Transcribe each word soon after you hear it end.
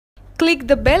Click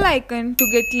the bell icon to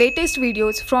get latest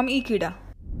videos from Ekeeda.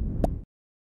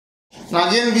 Now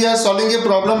again we are solving a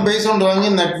problem based on drawing a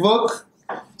network.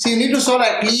 See, you need to solve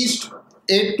at least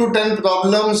 8 to 10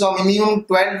 problems or minimum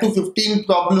 12 to 15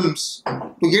 problems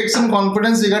to get some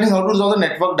confidence regarding how to draw the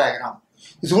network diagram.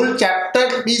 This whole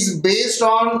chapter is based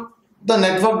on the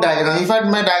network diagram. If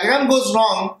my diagram goes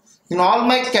wrong, all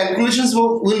my calculations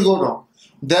will go wrong.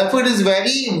 Therefore, it is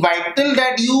very vital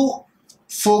that you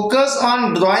focus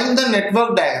on drawing the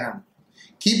network diagram.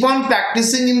 Keep on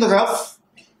practicing in the rough.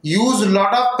 Use a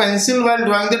lot of pencil while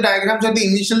drawing the diagrams at the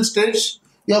initial stage.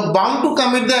 You are bound to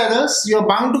commit the errors. You are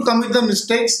bound to commit the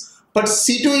mistakes. But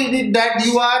see to it that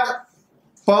you are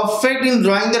perfect in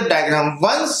drawing the diagram.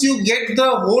 Once you get the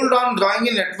hold on drawing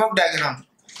a network diagram,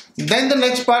 then the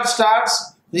next part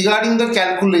starts regarding the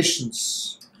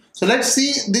calculations. So let's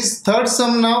see this third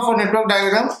sum now for network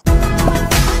diagram.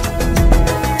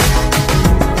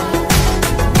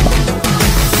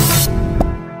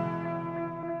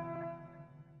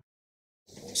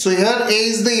 So here A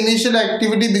is the initial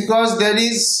activity because there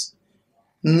is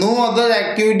no other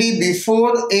activity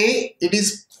before A. It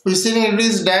is preceding activity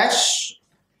is dash.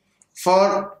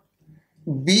 For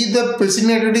B, the preceding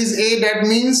activity is A. That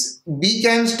means B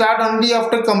can start only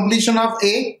after completion of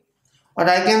A. Or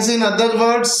I can say in other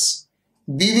words,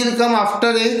 B will come after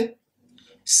A,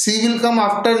 C will come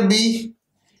after B,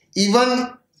 even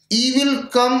E will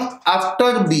come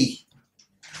after B,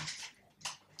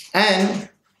 and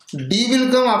D will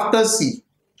come after C.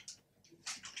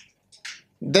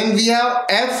 Then we have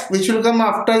F which will come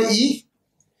after E.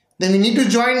 Then we need to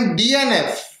join D and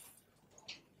F.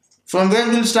 From where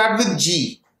we will start with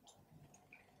G.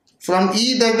 From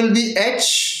E there will be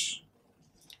H.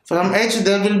 From H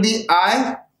there will be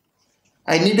I.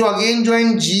 I need to again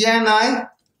join G and I.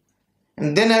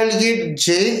 And then I will get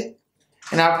J.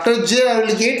 And after J I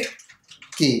will get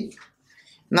K.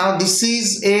 Now this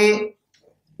is a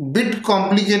bit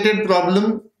complicated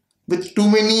problem with too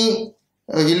many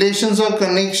relations or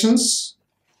connections.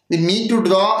 We need to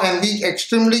draw and be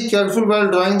extremely careful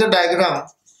while drawing the diagram.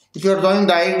 If you are drawing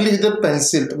directly with a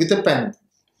pencil, with a pen,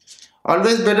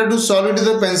 always better to solve it with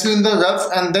a pencil in the rough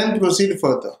and then proceed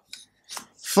further.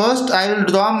 First, I will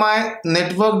draw my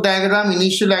network diagram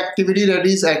initial activity, that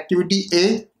is activity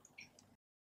A.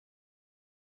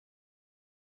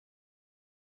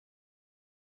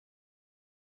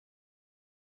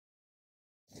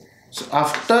 So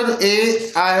after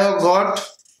A, I have got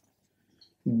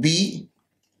B.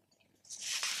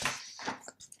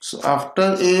 So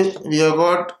after A, we have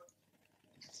got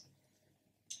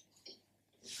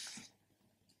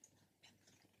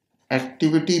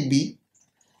activity B.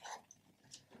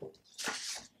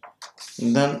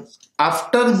 Then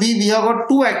after B, we have got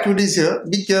two activities here.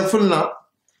 Be careful now.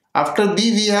 After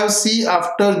B, we have C.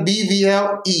 After B, we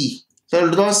have E. So I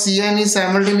will draw C and E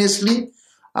simultaneously.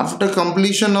 After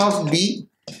completion of B,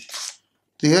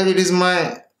 so here it is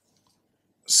my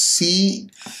C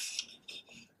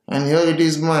and here it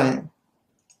is my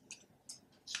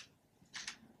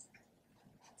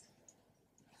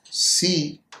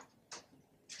C.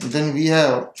 Then we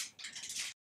have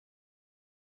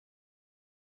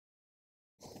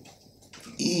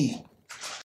E.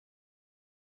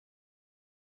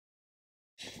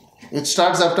 It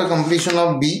starts after completion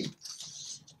of B.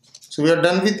 So we are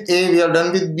done with A, we are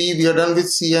done with B, we are done with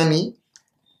C and E.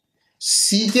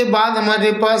 C के बाद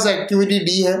हमारे पास activity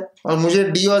D है और मुझे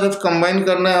D और F combine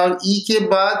करना है और E के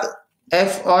बाद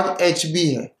F और H भी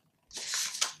है.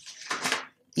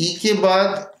 E के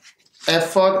बाद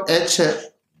F और H है.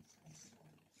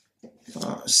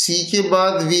 C के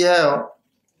बाद we have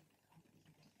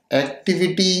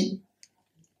activity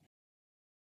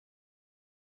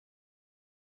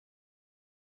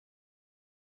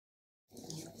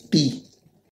T.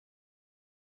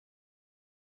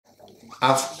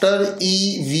 After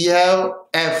E we have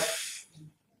F.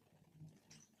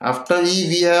 After E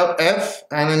we have F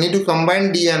and I need to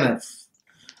combine D and F.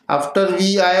 After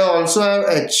V I also have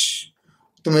H.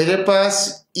 तो मेरे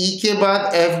पास E के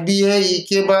बाद F भी है, E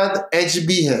के बाद H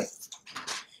भी है.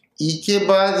 E के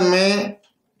बाद मैं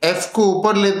F को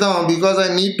ऊपर लेता हूँ because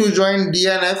I need to join D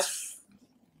and F.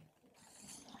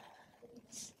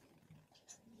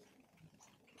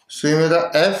 So ये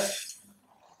मेरा F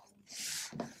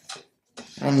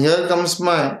and here comes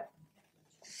my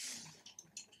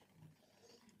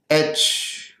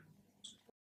H.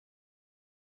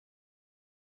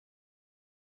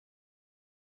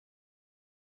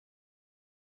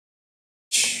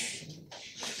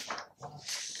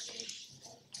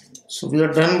 So we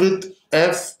are done with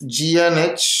F, G and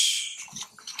H.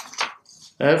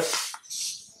 F.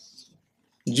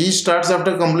 G starts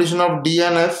after completion of D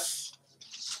and F.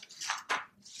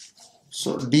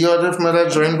 So D और F मेरा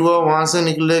joint हुआ, वहां से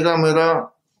निकलेगा मेरा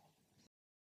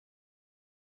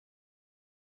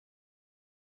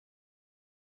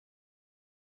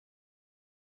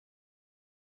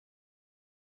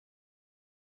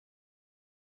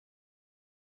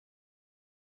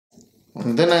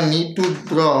and then I need to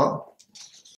draw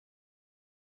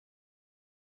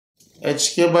H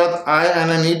के बाद I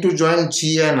and I need to join G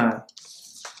and I.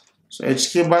 So H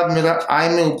के बाद मेरा I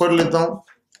मैं ऊपर लेता हूं,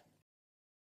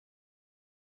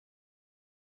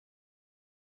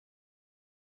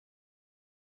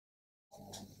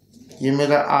 ये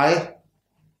मेरा I,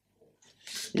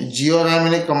 G और I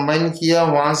मैंने कंबाइन किया,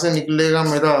 वहां से निकलेगा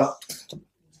मेरा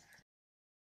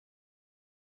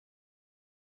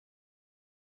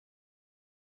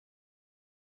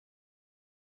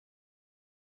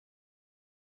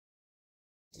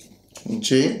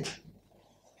J.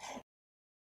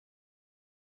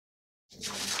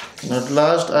 And at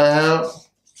last I have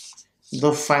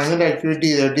the final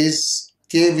activity, that is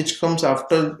K, which comes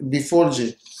before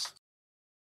J.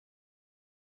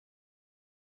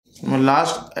 My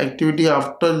last activity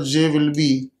after J will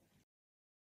be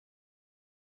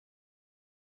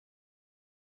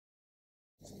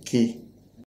K.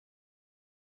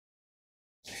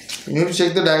 You need to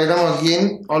check the diagram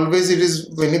again. Always it is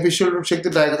beneficial to check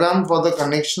the diagram for the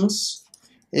connections.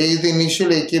 A is the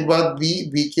initial, A के बाद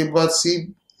B, B के बाद C,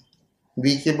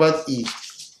 B के बाद E.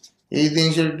 A is the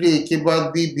initial, A के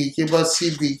बाद B, B के बाद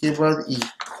C, B के बाद E.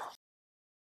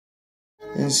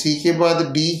 And C के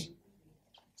बाद D,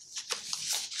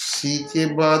 C के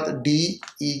बाद D,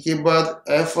 E के बाद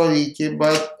F और E के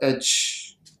बाद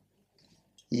H.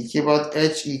 E के बाद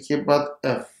H, E के बाद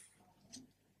F.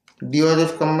 D और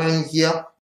F कंबाइन किया,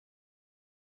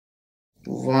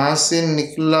 वहां से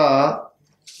निकला,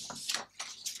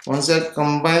 once I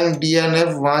combine D and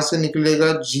F, वहां से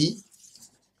निकलेगा G.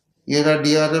 ये रहा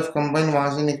D और F कंबाइन,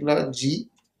 वहां से निकला G.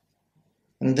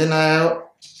 And then I have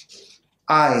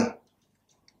I,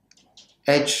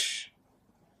 H.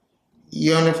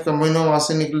 E और F कंबाइन हो, वहां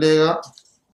से निकलेगा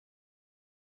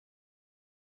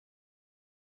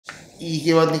E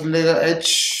के बाद निकलेगा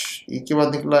H, E के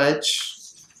बाद निकला H.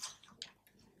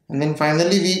 And then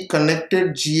finally we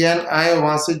connected G and I,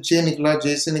 वहां से J निकला,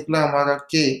 J से निकला हमारा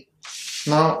K.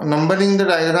 Now numbering the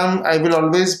diagram, I will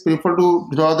always prefer to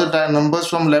draw the numbers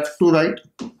from left to right.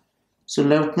 So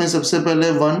left में सबसे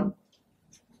पहले 1,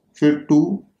 फिर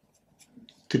 2,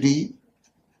 3,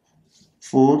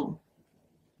 4,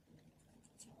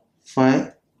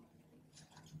 5,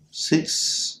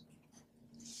 6,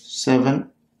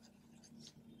 7,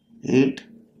 8,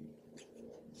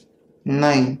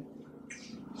 9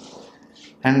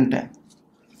 and 10.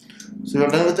 So we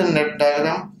are done with the net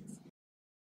diagram.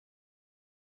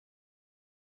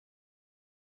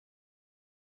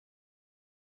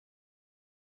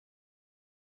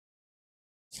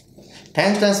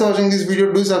 Thanks for watching this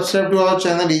video. Do subscribe to our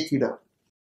channel Ekeeda.